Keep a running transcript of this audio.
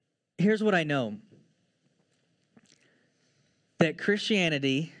here's what I know. That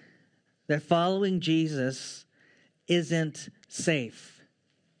Christianity, that following Jesus isn't safe.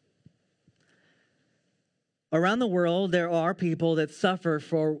 Around the world, there are people that suffer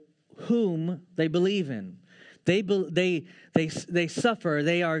for whom they believe in. They suffer.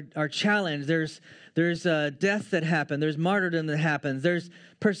 They are challenged. There's death that happens. There's martyrdom that happens. There's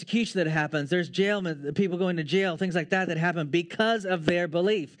persecution that happens. There's people going to jail, things like that happen because of their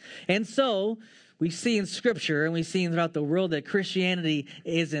belief. And so we see in Scripture and we see throughout the world that Christianity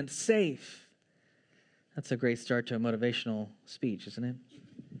isn't safe. That's a great start to a motivational speech, isn't it?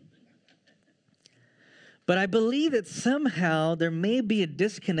 But I believe that somehow there may be a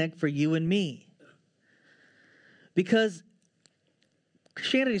disconnect for you and me. Because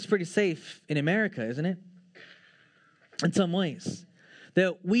Christianity is pretty safe in America, isn't it? In some ways.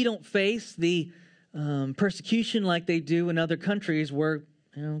 That we don't face the persecution like they do in other countries where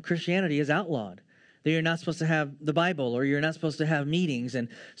Christianity is outlawed. That you're not supposed to have the Bible or you're not supposed to have meetings. And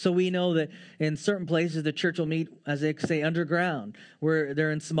so we know that in certain places the church will meet, as they say, underground, where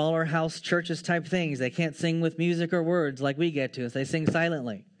they're in smaller house churches type things. They can't sing with music or words like we get to. So they sing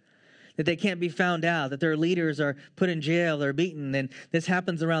silently. That they can't be found out, that their leaders are put in jail, they're beaten, and this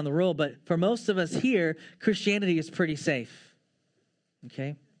happens around the world. But for most of us here, Christianity is pretty safe.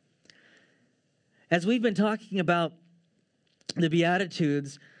 Okay? As we've been talking about the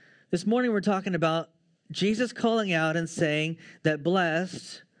Beatitudes, this morning we're talking about Jesus calling out and saying that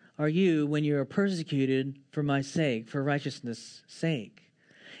blessed are you when you are persecuted for my sake, for righteousness' sake.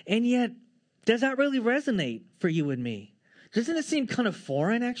 And yet, does that really resonate for you and me? Doesn't it seem kind of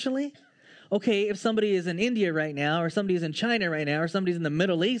foreign, actually? Okay, if somebody is in India right now, or somebody is in China right now, or somebody's in the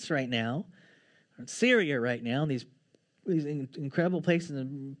Middle East right now, or in Syria right now, these incredible places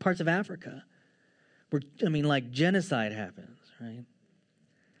in parts of Africa, where, like genocide happens, right?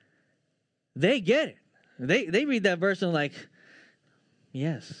 They get it. They read that verse and like,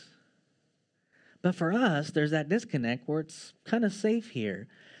 yes. But for us, there's that disconnect where it's kind of safe here.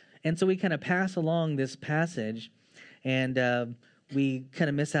 And so we kind of pass along this passage and we kind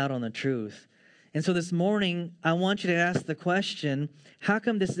of miss out on the truth. And so this morning, I want you to ask the question, how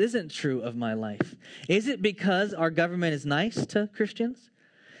come this isn't true of my life? Is it because our government is nice to Christians?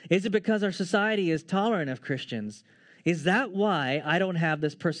 Is it because our society is tolerant of Christians? Is that why I don't have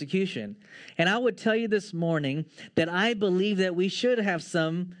this persecution? And I would tell you this morning that I believe that we should have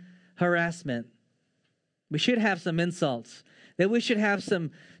some harassment. We should have some insults. That we should have some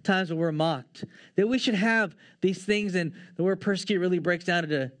times where we're mocked. That we should have these things, and the word persecute really breaks down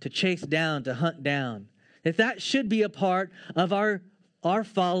to chase down, to hunt down. That should be a part of our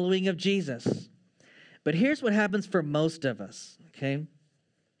following of Jesus. But here's what happens for most of us, okay?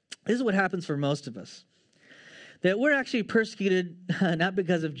 This is what happens for most of us. That we're actually persecuted not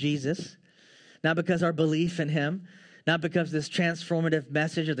because of Jesus, not because our belief in him, not because of this transformative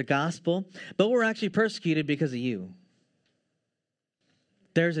message of the gospel, but we're actually persecuted because of you.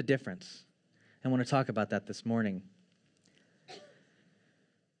 There's a difference. I want to talk about that this morning.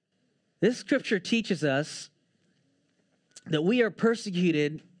 This scripture teaches us that we are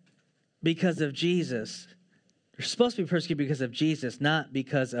persecuted because of Jesus. You're supposed to be persecuted because of Jesus, not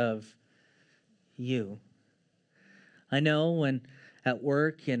because of you. I know when at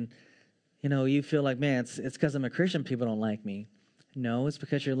work and, you feel like, man, it's because I'm a Christian, people don't like me. No, it's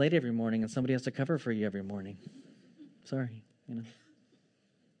because you're late every morning and somebody has to cover for you every morning. Sorry,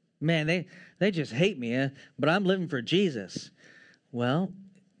 Man, they just hate me, but I'm living for Jesus. Well,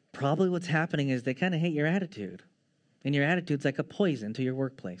 probably what's happening is they kind of hate your attitude. And your attitude's like a poison to your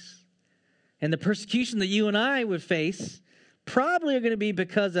workplace. And the persecution that you and I would face probably are going to be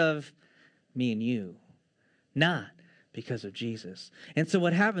because of me and you, not because of Jesus. And so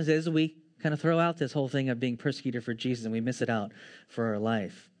what happens is we kind of throw out this whole thing of being persecuted for Jesus and we miss it out for our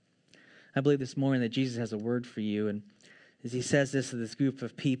life. I believe this morning that Jesus has a word for you, and as he says this to this group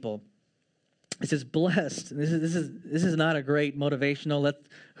of people, he says, blessed. This is not a great motivational,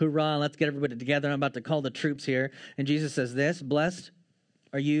 let's get everybody together. I'm about to call the troops here. And Jesus says this, blessed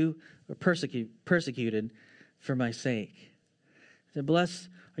are you persecuted for my sake. He said, blessed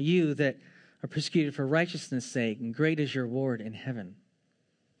are you that are persecuted for righteousness' sake, and great is your reward in heaven.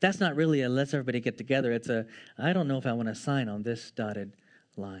 That's not really a let's everybody get together. It's I don't know if I want to sign on this dotted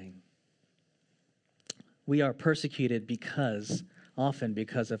line. We are persecuted often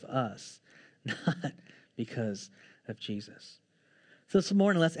because of us, not because of Jesus. So this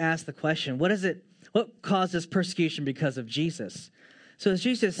morning, let's ask the question, what causes persecution because of Jesus? So as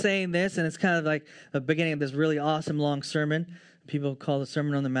Jesus is saying this, and it's kind of like the beginning of this really awesome long sermon, people call the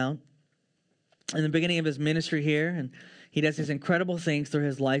Sermon on the Mount, in the beginning of his ministry here, and He does these incredible things through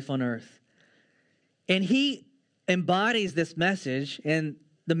his life on earth. And he embodies this message and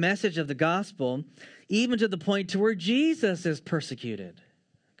the message of the gospel, even to the point to where Jesus is persecuted.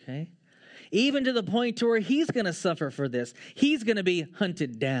 Okay? Even to the point to where he's going to suffer for this. He's going to be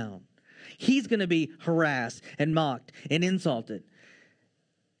hunted down. He's going to be harassed and mocked and insulted.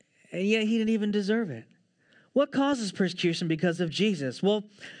 And yet he didn't even deserve it. What causes persecution because of Jesus? Well,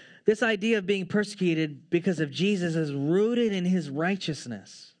 this idea of being persecuted because of Jesus is rooted in his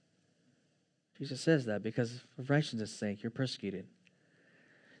righteousness. Jesus says that because of righteousness' sake, you're persecuted.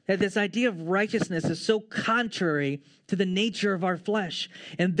 That this idea of righteousness is so contrary to the nature of our flesh.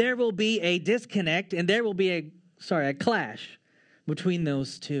 And there will be a disconnect and there will be a clash between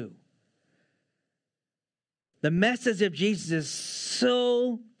those two. The message of Jesus is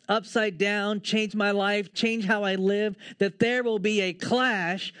so upside down, change my life, change how I live, that there will be a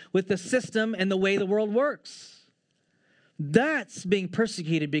clash with the system and the way the world works. That's being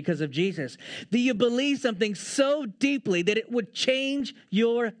persecuted because of Jesus. Do you believe something so deeply that it would change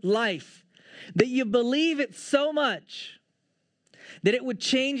your life? That you believe it so much that it would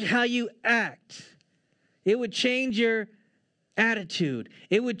change how you act. It would change your attitude.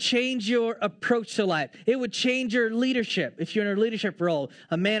 It would change your approach to life. It would change your leadership. If you're in a leadership role,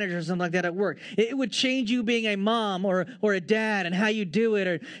 a manager or something like that at work, it would change you being a mom or a dad and how you do it.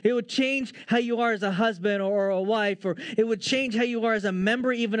 Or it would change how you are as a husband or a wife. Or it would change how you are as a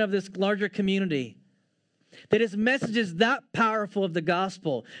member even of this larger community. That his message is that powerful of the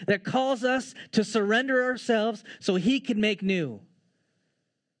gospel that calls us to surrender ourselves so he can make new.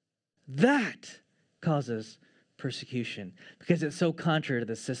 That causes persecution because it's so contrary to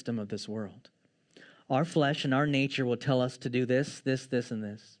the system of this world. Our flesh and our nature will tell us to do this, and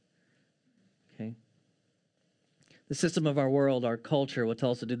this. Okay? The system of our world, our culture will tell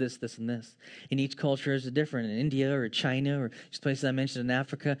us to do this, and this. And each culture is different. In India or China or just places I mentioned in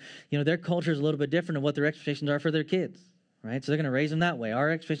Africa, their culture is a little bit different of what their expectations are for their kids. Right? So they're going to raise them that way. Our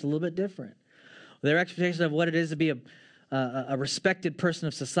expectation is a little bit different. Their expectation of what it is to be a respected person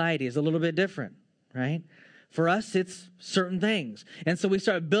of society is a little bit different. Right? For us, it's certain things. And so we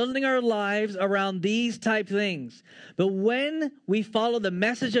start building our lives around these type things. But when we follow the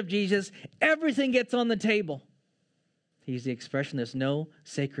message of Jesus, everything gets on the table. To use the expression, there's no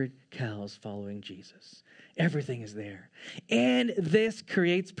sacred cows following Jesus. Everything is there. And this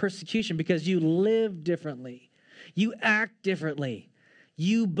creates persecution because you live differently. You act differently.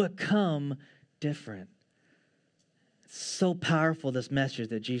 You become different. So powerful, this message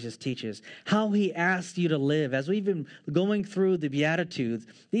that Jesus teaches. How he asks you to live. As we've been going through the Beatitudes,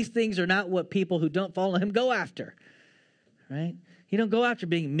 these things are not what people who don't follow him go after. Right? You don't go after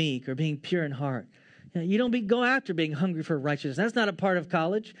being meek or being pure in heart. You don't go after being hungry for righteousness. That's not a part of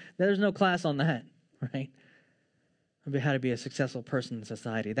college. There's no class on that. Right? How to be a successful person in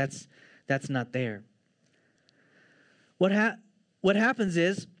society. That's not there. What happens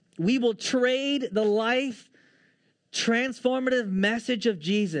is we will trade the life transformative message of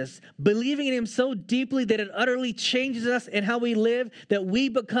Jesus, believing in him so deeply that it utterly changes us and how we live, that we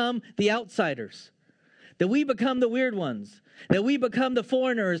become the outsiders, that we become the weird ones, that we become the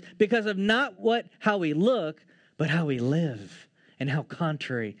foreigners because of not how we look, but how we live and how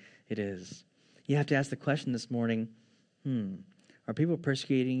contrary it is. You have to ask the question this morning, are people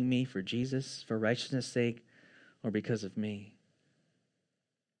persecuting me for Jesus, for righteousness' sake, or because of me?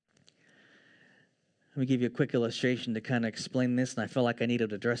 Let me give you a quick illustration to kind of explain this, and I felt like I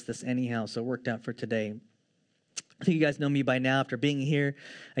needed to address this anyhow, so it worked out for today. I think you guys know me by now. After being here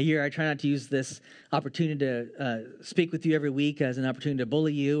a year, I try not to use this opportunity to speak with you every week as an opportunity to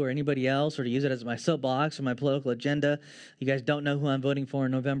bully you or anybody else, or to use it as my soapbox or my political agenda. You guys don't know who I'm voting for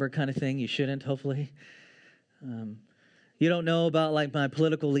in November kind of thing. You shouldn't, hopefully. You don't know about like my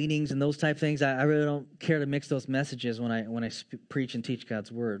political leanings and those type things. I really don't care to mix those messages when I preach and teach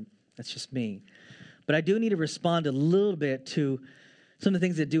God's word. That's just me. But I do need to respond a little bit to some of the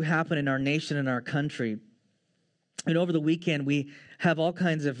things that do happen in our nation and our country. And over the weekend, we have all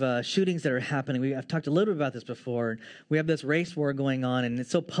kinds of shootings that are happening. I've talked a little bit about this before. We have this race war going on, and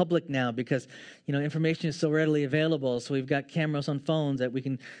it's so public now because, information is so readily available. So we've got cameras on phones that we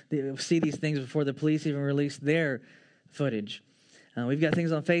can see these things before the police even release their footage. We've got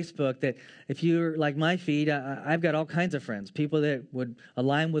things on Facebook that if you're like my feed, I've got all kinds of friends, people that would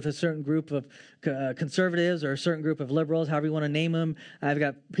align with a certain group of conservatives or a certain group of liberals, however you want to name them. I've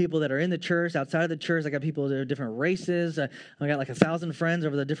got people that are in the church, outside of the church. I got people that are different races. I got like 1,000 friends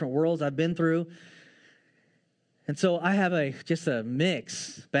over the different worlds I've been through. And so I have just a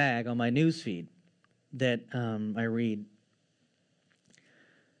mix bag on my news feed that I read.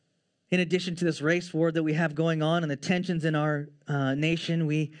 in addition to this race war that we have going on and the tensions in our nation,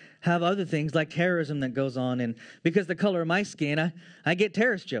 we have other things like terrorism that goes on. And because of the color of my skin, I get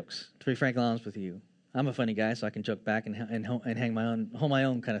terrorist jokes, to be frankly honest with you. I'm a funny guy, so I can joke back and hang my own, hold my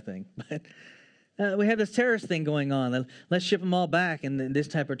own kind of thing. But we have this terrorist thing going on. Let's ship them all back in this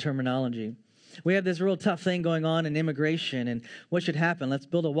type of terminology. We have this real tough thing going on in immigration and what should happen. Let's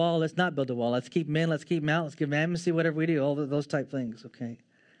build a wall. Let's not build a wall. Let's keep them in. Let's keep them out. Let's give them amnesty, whatever we do, all those type things, okay?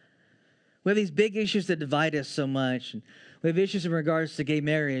 We have these big issues that divide us so much. And we have issues in regards to gay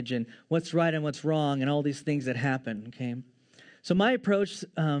marriage and what's right and what's wrong and all these things that happen, okay? So my approach,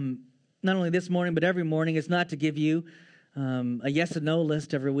 not only this morning but every morning, is not to give you a yes and no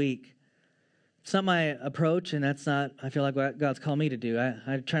list every week. It's not my approach, and that's not, I feel like, what God's called me to do.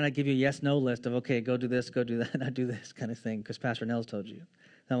 I try not to give you a yes-no list of, okay, go do this, go do that, not do this kind of thing, because Pastor Nels told you.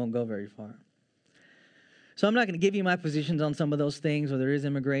 That won't go very far. So I'm not going to give you my positions on some of those things, whether it is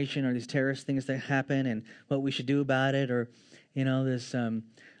immigration or these terrorist things that happen and what we should do about it, or, this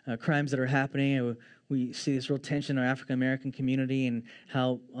crimes that are happening. We see this real tension in our African-American community and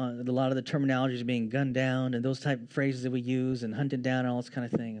how a lot of the terminology is being gunned down and those type of phrases that we use and hunted down and all this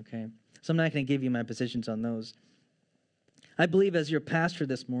kind of thing, okay? So I'm not going to give you my positions on those. I believe as your pastor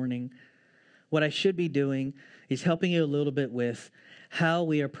this morning, what I should be doing is helping you a little bit with how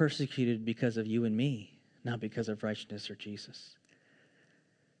we are persecuted because of you and me, not because of righteousness or Jesus.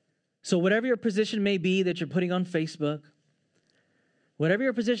 So whatever your position may be that you're putting on Facebook, whatever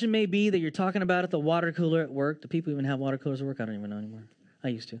your position may be that you're talking about at the water cooler at work. Do people even have water coolers at work? I don't even know anymore. I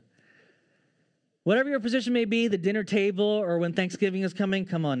used to. Whatever your position may be, the dinner table or when Thanksgiving is coming,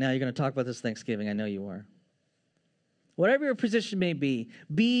 come on now, you're going to talk about this Thanksgiving. I know you are. Whatever your position may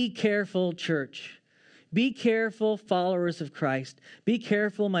be careful, church. Be careful, followers of Christ. Be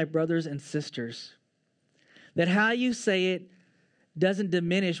careful, my brothers and sisters, that how you say it doesn't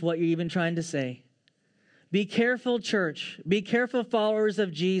diminish what you're even trying to say. Be careful, church. Be careful, followers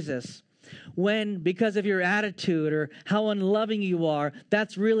of Jesus. When, because of your attitude or how unloving you are,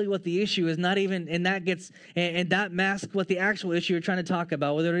 that's really what the issue is. Not even, and that masks what the actual issue you're trying to talk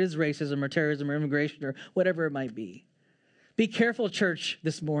about, whether it is racism or terrorism or immigration or whatever it might be. Be careful, church,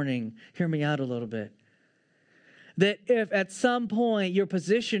 this morning. Hear me out a little bit. That if at some point your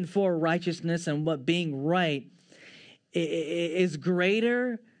position for righteousness and what being right is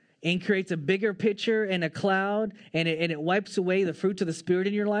greater and creates a bigger picture and a cloud and it wipes away the fruits of the Spirit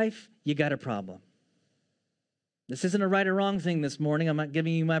in your life, you got a problem. This isn't a right or wrong thing this morning. I'm not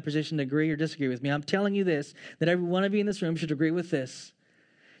giving you my position to agree or disagree with me. I'm telling you this, that every one of you in this room should agree with this,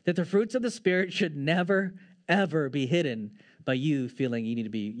 that the fruits of the Spirit should never, ever be hidden by you feeling you need to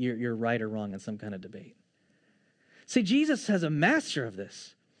be, you're right or wrong in some kind of debate. See, Jesus has a master of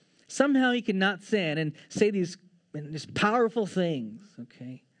this. Somehow he cannot sin and say these powerful things,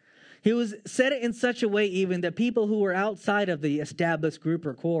 okay? He said it in such a way even that people who were outside of the established group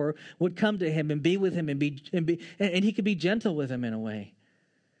or core would come to him and be with him and he could be gentle with them in a way.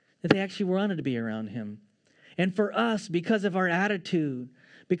 That they actually wanted to be around him. And for us, because of our attitude,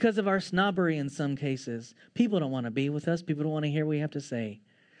 because of our snobbery in some cases, people don't want to be with us. People don't want to hear what we have to say.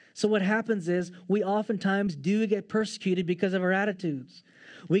 So what happens is we oftentimes do get persecuted because of our attitudes.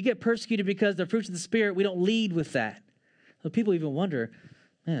 We get persecuted because the fruits of the Spirit, we don't lead with that. So people even wonder,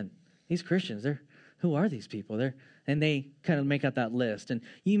 man, these Christians, who are these people? And they kind of make out that list. And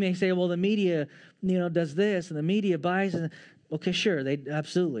you may say, well, the media, does this and the media buys. And, okay, sure, they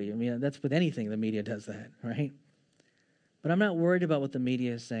absolutely. I mean, that's with anything, the media does that, right? But I'm not worried about what the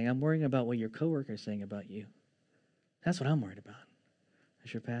media is saying. I'm worrying about what your coworker is saying about you. That's what I'm worried about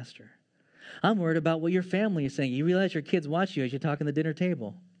as your pastor. I'm worried about what your family is saying. You realize your kids watch you as you talk at the dinner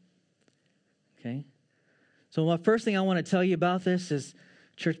table. Okay? So the first thing I want to tell you about this is,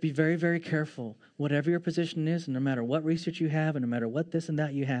 church, be very, very careful. Whatever your position is, and no matter what research you have, and no matter what this and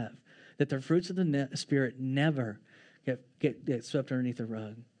that you have, that the fruits of the Spirit never get swept underneath the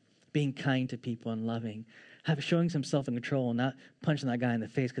rug. Being kind to people and loving. Showing some self-control and not punching that guy in the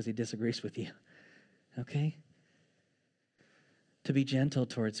face because he disagrees with you. Okay? To be gentle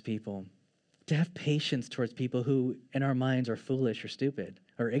towards people. To have patience towards people who, in our minds, are foolish or stupid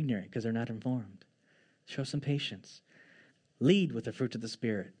or ignorant because they're not informed. Show some patience. Lead with the fruit of the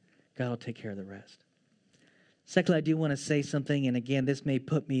Spirit. God will take care of the rest. Secondly, I do want to say something, and again, this may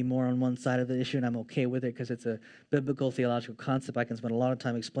put me more on one side of the issue, and I'm okay with it because it's a biblical theological concept I can spend a lot of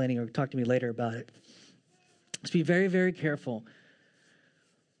time explaining, or talk to me later about it. Let's be very, very careful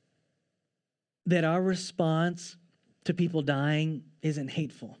that our response to people dying isn't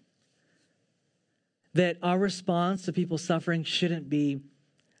hateful. That our response to people suffering shouldn't be,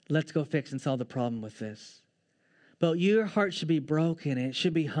 let's go fix and solve the problem with this. But your heart should be broken. It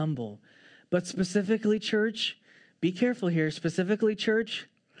should be humble. But specifically, church, be careful here. Specifically, church,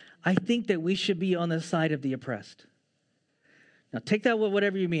 I think that we should be on the side of the oppressed. Now, take that with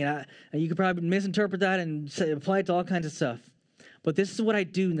whatever you mean. You could probably misinterpret that and apply it to all kinds of stuff. But this is what I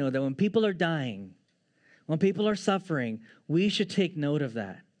do know, that when people are dying, when people are suffering, we should take note of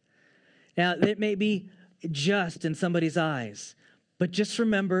that. Now, it may be just in somebody's eyes, but just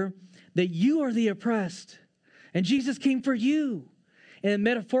remember that you are the oppressed, and Jesus came for you. And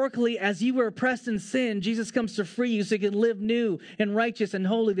metaphorically, as you were oppressed in sin, Jesus comes to free you so you can live new and righteous and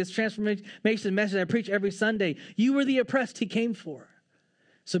holy. This transformation message I preach every Sunday. You were the oppressed he came for.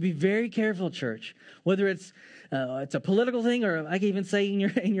 So be very careful, church. Whether it's a political thing, or I can even say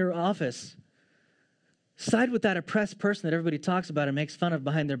in your office. Side with that oppressed person that everybody talks about and makes fun of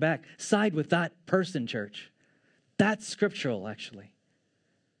behind their back. Side with that person, church. That's scriptural, actually.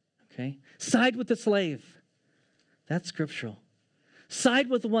 Okay? Side with the slave. That's scriptural. Side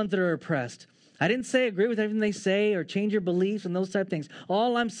with the ones that are oppressed. I didn't say agree with everything they say or change your beliefs and those type of things.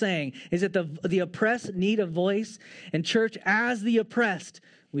 All I'm saying is that the oppressed need a voice, and church, as the oppressed,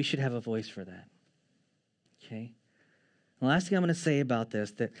 we should have a voice for that. Okay? The last thing I'm going to say about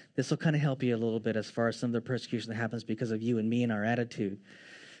this, that this will kind of help you a little bit as far as some of the persecution that happens because of you and me and our attitude.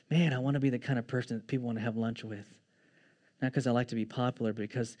 Man, I want to be the kind of person that people want to have lunch with. Not because I like to be popular, but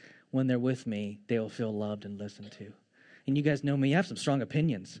because when they're with me, they will feel loved and listened to. And you guys know me. I have some strong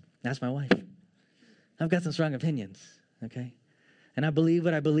opinions. That's my wife. I've got some strong opinions, okay? And I believe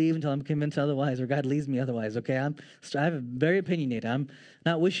what I believe until I'm convinced otherwise, or God leads me otherwise, okay? I have a very opinionated. I'm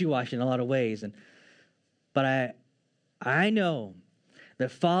not wishy-washy in a lot of ways. But I know that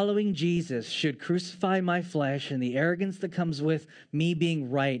following Jesus should crucify my flesh and the arrogance that comes with me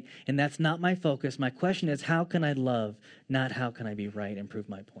being right, and that's not my focus. My question is, how can I love, not how can I be right and prove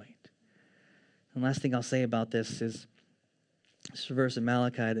my point? And last thing I'll say about this is this verse in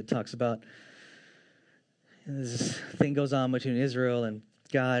Malachi that talks about this thing goes on between Israel and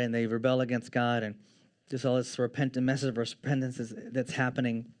God, and they rebel against God, and just all this message of repentance that's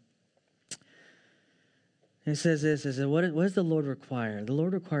happening. And it says this, what does the Lord require? The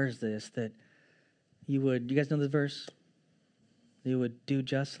Lord requires this, that you guys know this verse? You would do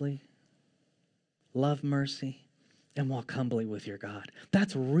justly, love mercy, and walk humbly with your God.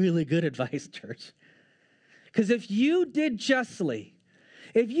 That's really good advice, church. Because if you did justly,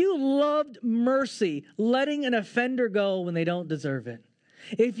 if you loved mercy, letting an offender go when they don't deserve it,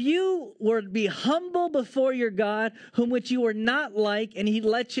 if you were to be humble before your God, whom which you were not like, and he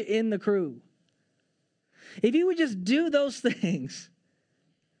let you in the crew, if you would just do those things,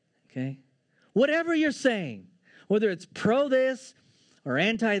 okay, whatever you're saying, whether it's pro this or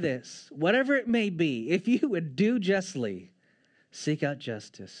anti this, whatever it may be, if you would do justly, seek out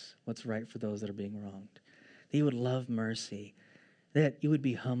justice, what's right for those that are being wronged, that you would love mercy, that you would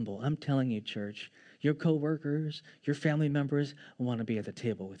be humble. I'm telling you, church, your coworkers, your family members want to be at the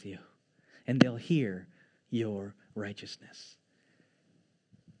table with you, and they'll hear your righteousness.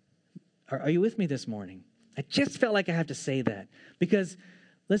 Are you with me this morning? I just felt like I have to say that because,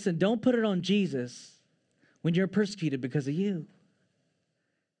 listen, don't put it on Jesus when you're persecuted because of you.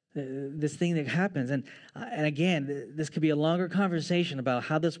 This thing that happens. And again, this could be a longer conversation about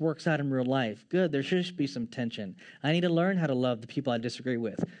how this works out in real life. Good, there should be some tension. I need to learn how to love the people I disagree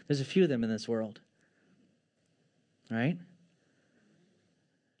with. There's a few of them in this world. All right?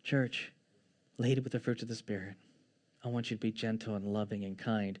 Church, laden with the fruits of the Spirit, I want you to be gentle and loving and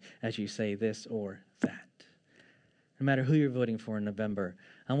kind as you say this or that. No matter who you're voting for in November,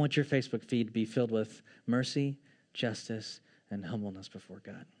 I want your Facebook feed to be filled with mercy, justice, and humbleness before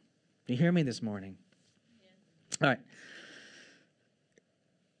God. You hear me this morning? Yeah. All right.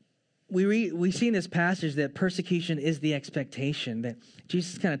 We see in this passage that persecution is the expectation, that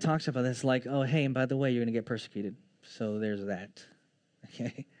Jesus kind of talks about this like, oh, hey, and by the way, you're going to get persecuted. So there's that.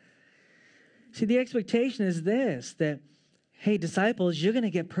 Okay. See, the expectation is this, that, hey, disciples, you're going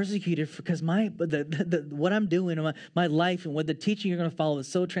to get persecuted because what I'm doing, my life and what the teaching you're going to follow is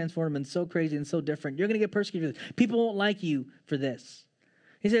so transformative and so crazy and so different. You're going to get persecuted. People won't like you for this.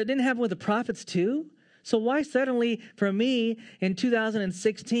 He said, it didn't happen with the prophets too? So why suddenly, for me, in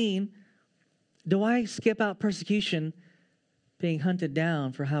 2016, do I skip out persecution, being hunted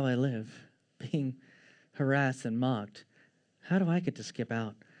down for how I live, being harassed and mocked? How do I get to skip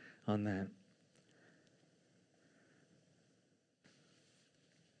out on that?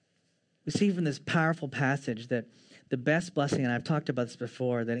 We see from this powerful passage that the best blessing, and I've talked about this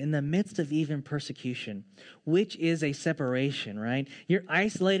before, that in the midst of even persecution, which is a separation, right? You're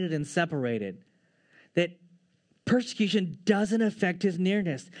isolated and separated. That persecution doesn't affect his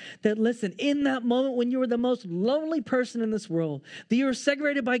nearness. That listen, in that moment when you were the most lonely person in this world, that you were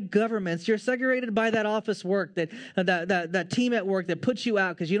segregated by governments, you're segregated by that office work, that team at work that puts you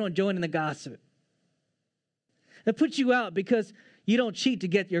out because you don't join in the gossip. That puts you out because you don't cheat to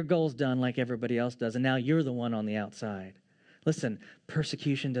get your goals done like everybody else does, and now you're the one on the outside. Listen,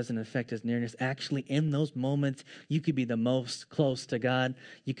 persecution doesn't affect his nearness. Actually, in those moments, you could be the most close to God.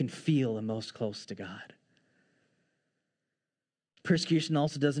 You can feel the most close to God. Persecution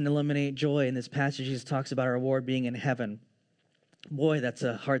also doesn't eliminate joy. In this passage, Jesus talks about our reward being in heaven. Boy, that's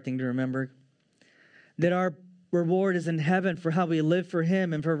a hard thing to remember. That our reward is in heaven for how we live for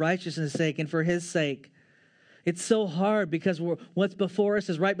him and for righteousness' sake and for his sake. It's so hard because what's before us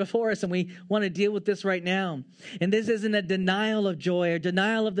is right before us, and we want to deal with this right now. And this isn't a denial of joy or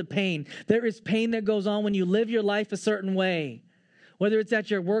denial of the pain. There is pain that goes on when you live your life a certain way, whether it's at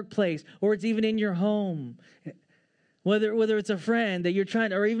your workplace or it's even in your home. Whether it's a friend that you're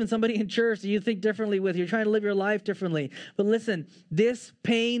trying, or even somebody in church that you think differently with, you're trying to live your life differently. But listen, this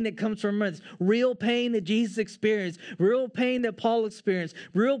pain that comes from us, real pain that Jesus experienced, real pain that Paul experienced,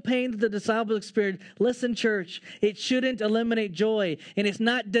 real pain that the disciples experienced. Listen, church, it shouldn't eliminate joy, and it's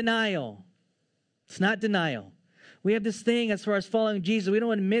not denial. It's not denial. We have this thing as far as following Jesus. We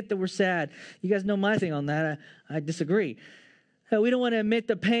don't admit that we're sad. You guys know my thing on that. I disagree. We don't want to admit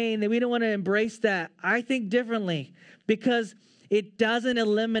the pain, that we don't want to embrace that. I think differently because it doesn't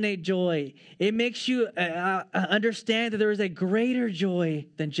eliminate joy. It makes you understand that there is a greater joy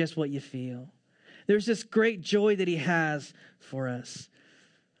than just what you feel. There's this great joy that he has for us.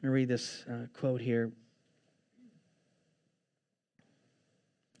 I'm going to read this quote here.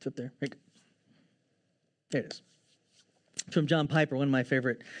 It's up there. There it is. From John Piper, one of my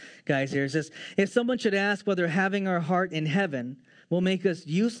favorite guys here. It says, if someone should ask whether having our heart in heaven will make us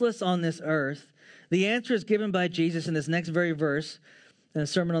useless on this earth, the answer is given by Jesus in this next very verse in the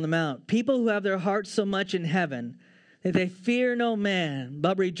Sermon on the Mount. People who have their hearts so much in heaven that they fear no man,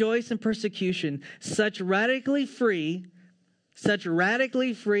 but rejoice in persecution, such radically free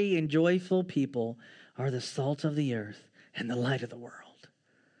and joyful people are the salt of the earth and the light of the world.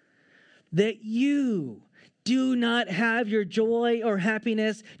 That you do not have your joy or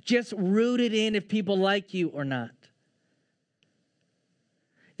happiness just rooted in if people like you or not.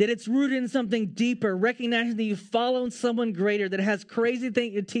 That it's rooted in something deeper, recognizing that you follow someone greater that has crazy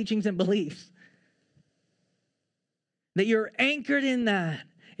teachings and beliefs. That you're anchored in that,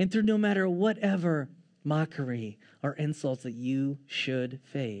 and through no matter whatever mockery or insults that you should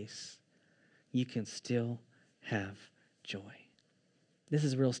face, you can still have joy. This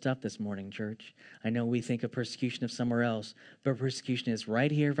is real stuff this morning, church. I know we think of persecution of somewhere else, but persecution is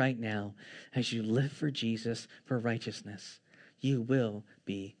right here, right now. As you live for Jesus, for righteousness, you will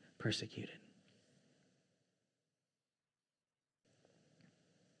be persecuted.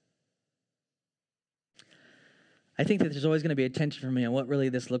 I think that there's always going to be a tension for me on what really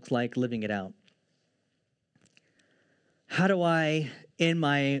this looks like living it out. How do I, in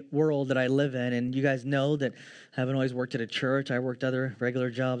my world that I live in, and you guys know that I haven't always worked at a church, I worked other regular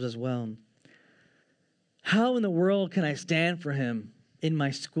jobs as well. How in the world can I stand for him in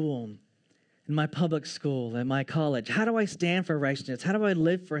my school, in my public school, at my college? How do I stand for righteousness? How do I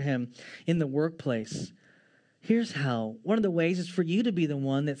live for him in the workplace? Here's how. One of the ways is for you to be the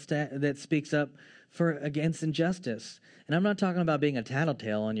one that speaks up against injustice. And I'm not talking about being a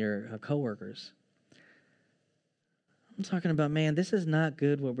tattletale on your coworkers. I'm talking about, man, this is not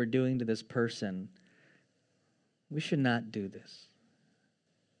good what we're doing to this person. We should not do this.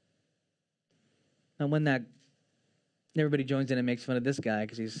 And when everybody joins in and makes fun of this guy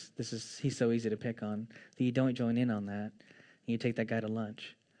because he's so easy to pick on, that you don't join in on that, and you take that guy to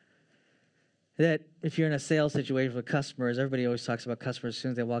lunch. That if you're in a sales situation with customers, everybody always talks about customers as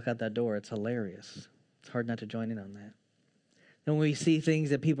soon as they walk out that door. It's hilarious. It's hard not to join in on that. And when we see things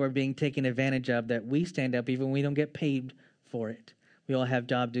that people are being taken advantage of, that we stand up even when we don't get paid for it. We all have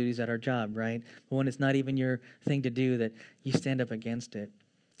job duties at our job, right? But when it's not even your thing to do, that you stand up against it.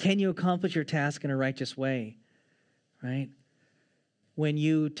 Can you accomplish your task in a righteous way, right? When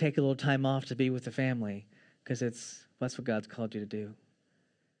you take a little time off to be with the family, because that's what God's called you to do.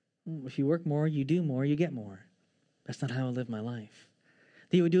 If you work more, you do more, you get more. That's not how I live my life.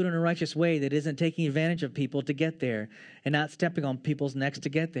 That you would do it in a righteous way that isn't taking advantage of people to get there and not stepping on people's necks to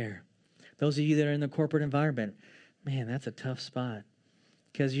get there. Those of you that are in the corporate environment, man, that's a tough spot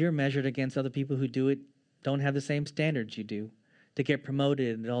because you're measured against other people who don't have the same standards you do to get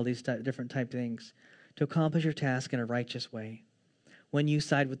promoted and all these different type things, to accomplish your task in a righteous way. When you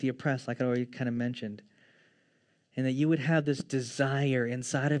side with the oppressed, like I already kind of mentioned, and that you would have this desire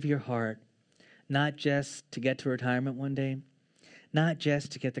inside of your heart not just to get to retirement one day, not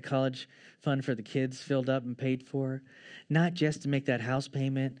just to get the college fund for the kids filled up and paid for, not just to make that house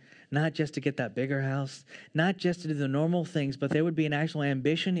payment, not just to get that bigger house, not just to do the normal things, but there would be an actual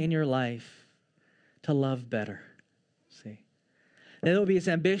ambition in your life to love better. See? There will be this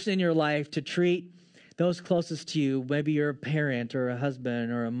ambition in your life to treat those closest to you, maybe you're a parent or a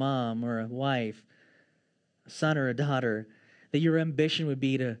husband or a mom or a wife, a son or a daughter, that your ambition would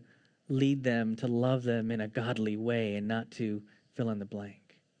be to lead them, to love them in a godly way and not to fill in the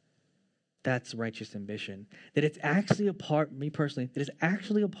blank. That's righteous ambition. That it's actually a part, me personally, that is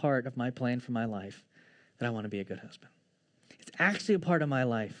actually a part of my plan for my life that I want to be a good husband. It's actually a part of my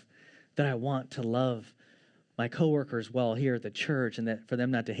life that I want to love my coworkers well here at the church, and that for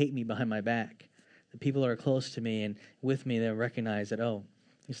them not to hate me behind my back. The people that are close to me and with me, they'll recognize that, oh,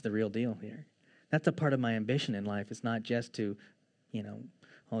 it's the real deal here. That's a part of my ambition in life. It's not just to,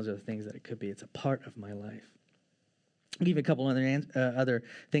 all those other things that it could be. It's a part of my life. I'll give you a couple other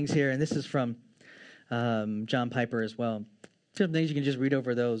things here, and this is from John Piper as well. Some things you can just read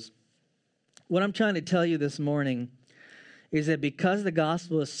over those. What I'm trying to tell you this morning is that because the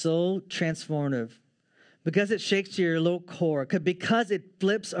gospel is so transformative, because it shakes to your little core, because it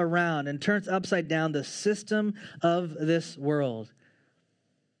flips around and turns upside down the system of this world,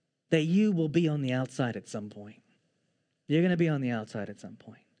 that you will be on the outside at some point. You're going to be on the outside at some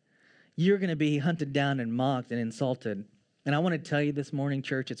point. You're going to be hunted down and mocked and insulted. And I want to tell you this morning,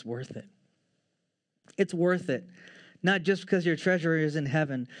 church, it's worth it. It's worth it. Not just because your treasure is in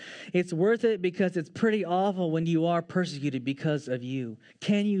heaven. It's worth it because it's pretty awful when you are persecuted because of you.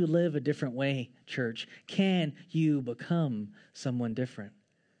 Can you live a different way, church? Can you become someone different?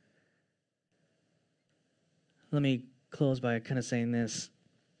 Let me close by kind of saying this.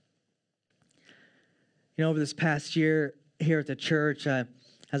 Over this past year here at the church,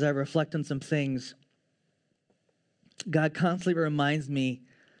 as I reflect on some things, God constantly reminds me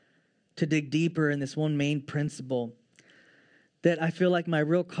to dig deeper in this one main principle, that I feel like my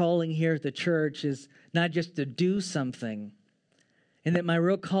real calling here at the church is not just to do something, and that my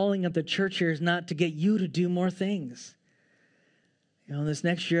real calling at the church here is not to get you to do more things. This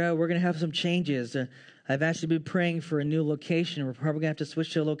next year, we're going to have some changes. I've actually been praying for a new location. We're probably going to have to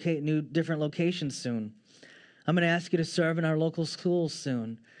switch to a different location soon. I'm going to ask you to serve in our local schools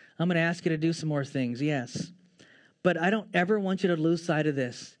soon. I'm going to ask you to do some more things, yes. But I don't ever want you to lose sight of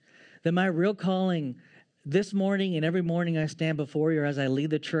this, that my real calling this morning and every morning I stand before you as I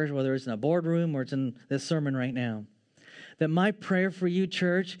lead the church, whether it's in a boardroom or it's in this sermon right now, that my prayer for you,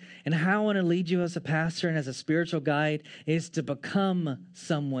 church, and how I want to lead you as a pastor and as a spiritual guide is to become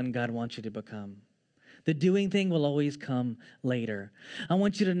someone God wants you to become. The doing thing will always come later. I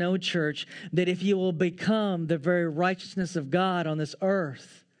want you to know, church, that if you will become the very righteousness of God on this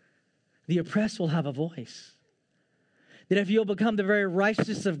earth, the oppressed will have a voice. That if you'll become the very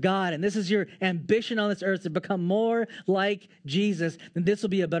righteousness of God, and this is your ambition on this earth to become more like Jesus, then this will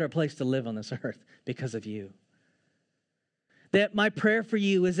be a better place to live on this earth because of you. That my prayer for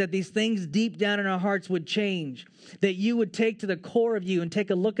you is that these things deep down in our hearts would change. That you would take to the core of you and take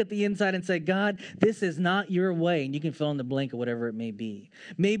a look at the inside and say, God, this is not your way. And you can fill in the blank of whatever it may be.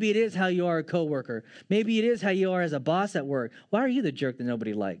 Maybe it is how you are a coworker. Maybe it is how you are as a boss at work. Why are you the jerk that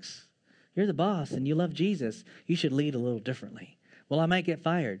nobody likes? You're the boss and you love Jesus. You should lead a little differently. Well, I might get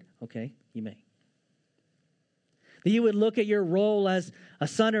fired. Okay, you may. That you would look at your role as a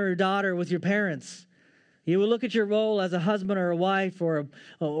son or a daughter with your parents. You would look at your role as a husband or a wife or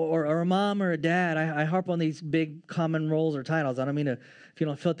a mom or a dad. I harp on these big common roles or titles. I don't mean to, if you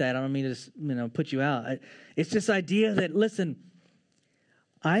don't fit that, I don't mean to just, put you out. It's this idea that, listen,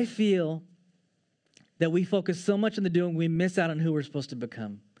 I feel that we focus so much on the doing, we miss out on who we're supposed to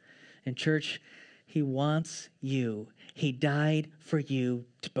become. And church, he wants you. He died for you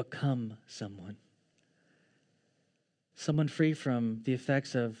to become someone. Someone free from the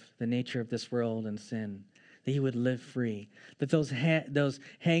effects of the nature of this world and sin. That you would live free. That those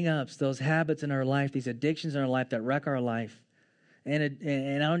hang-ups, those habits in our life, these addictions in our life that wreck our life. And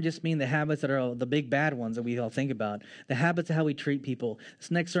I don't just mean the habits that are the big bad ones that we all think about. The habits of how we treat people. This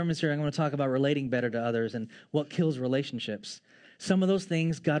next sermon series, I'm going to talk about relating better to others and what kills relationships. Some of those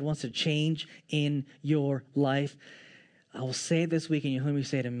things God wants to change in your life. I will say it this week, and you'll hear me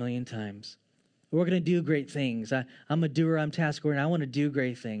say it a million times. We're going to do great things. I'm a doer, I'm task-oriented. I want to do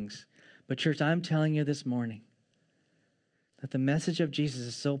great things. But church, I'm telling you this morning that the message of Jesus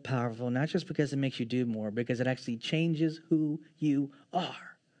is so powerful, not just because it makes you do more, because it actually changes who you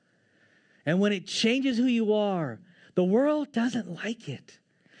are. And when it changes who you are, the world doesn't like it.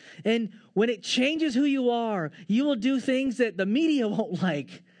 And when it changes who you are, you will do things that the media won't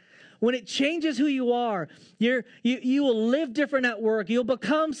like. when it changes who you are, you will live different at work. You'll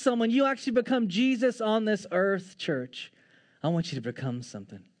become someone. You actually become Jesus on this earth, church. I want you to become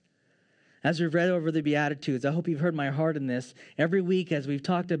something. As we've read over the Beatitudes, I hope you've heard my heart in this every week as we've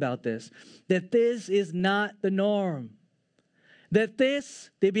talked about this, that this is not the norm. That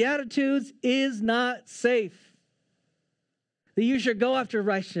the Beatitudes, is not safe. That you should go after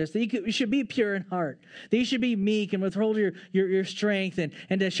righteousness. That you should be pure in heart. That you should be meek and withhold your strength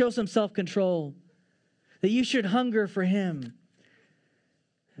and to show some self-control. That you should hunger for him.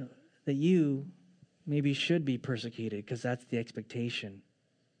 That you maybe should be persecuted because that's the expectation.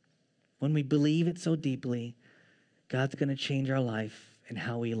 When we believe it so deeply, God's going to change our life and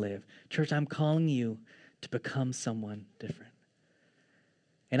how we live. Church, I'm calling you to become someone different.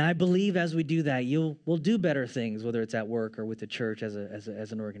 And I believe as we do that, we'll do better things, whether it's at work or with the church as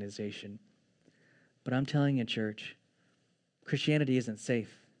an organization. But I'm telling you, church, Christianity isn't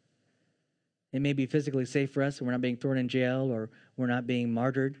safe. It may be physically safe for us, and we're not being thrown in jail or we're not being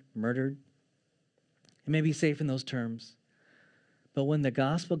murdered. It may be safe in those terms. But when the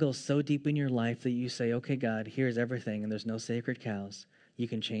gospel goes so deep in your life that you say, okay, God, here's everything, and there's no sacred cows, you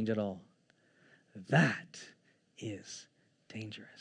can change it all. That is dangerous.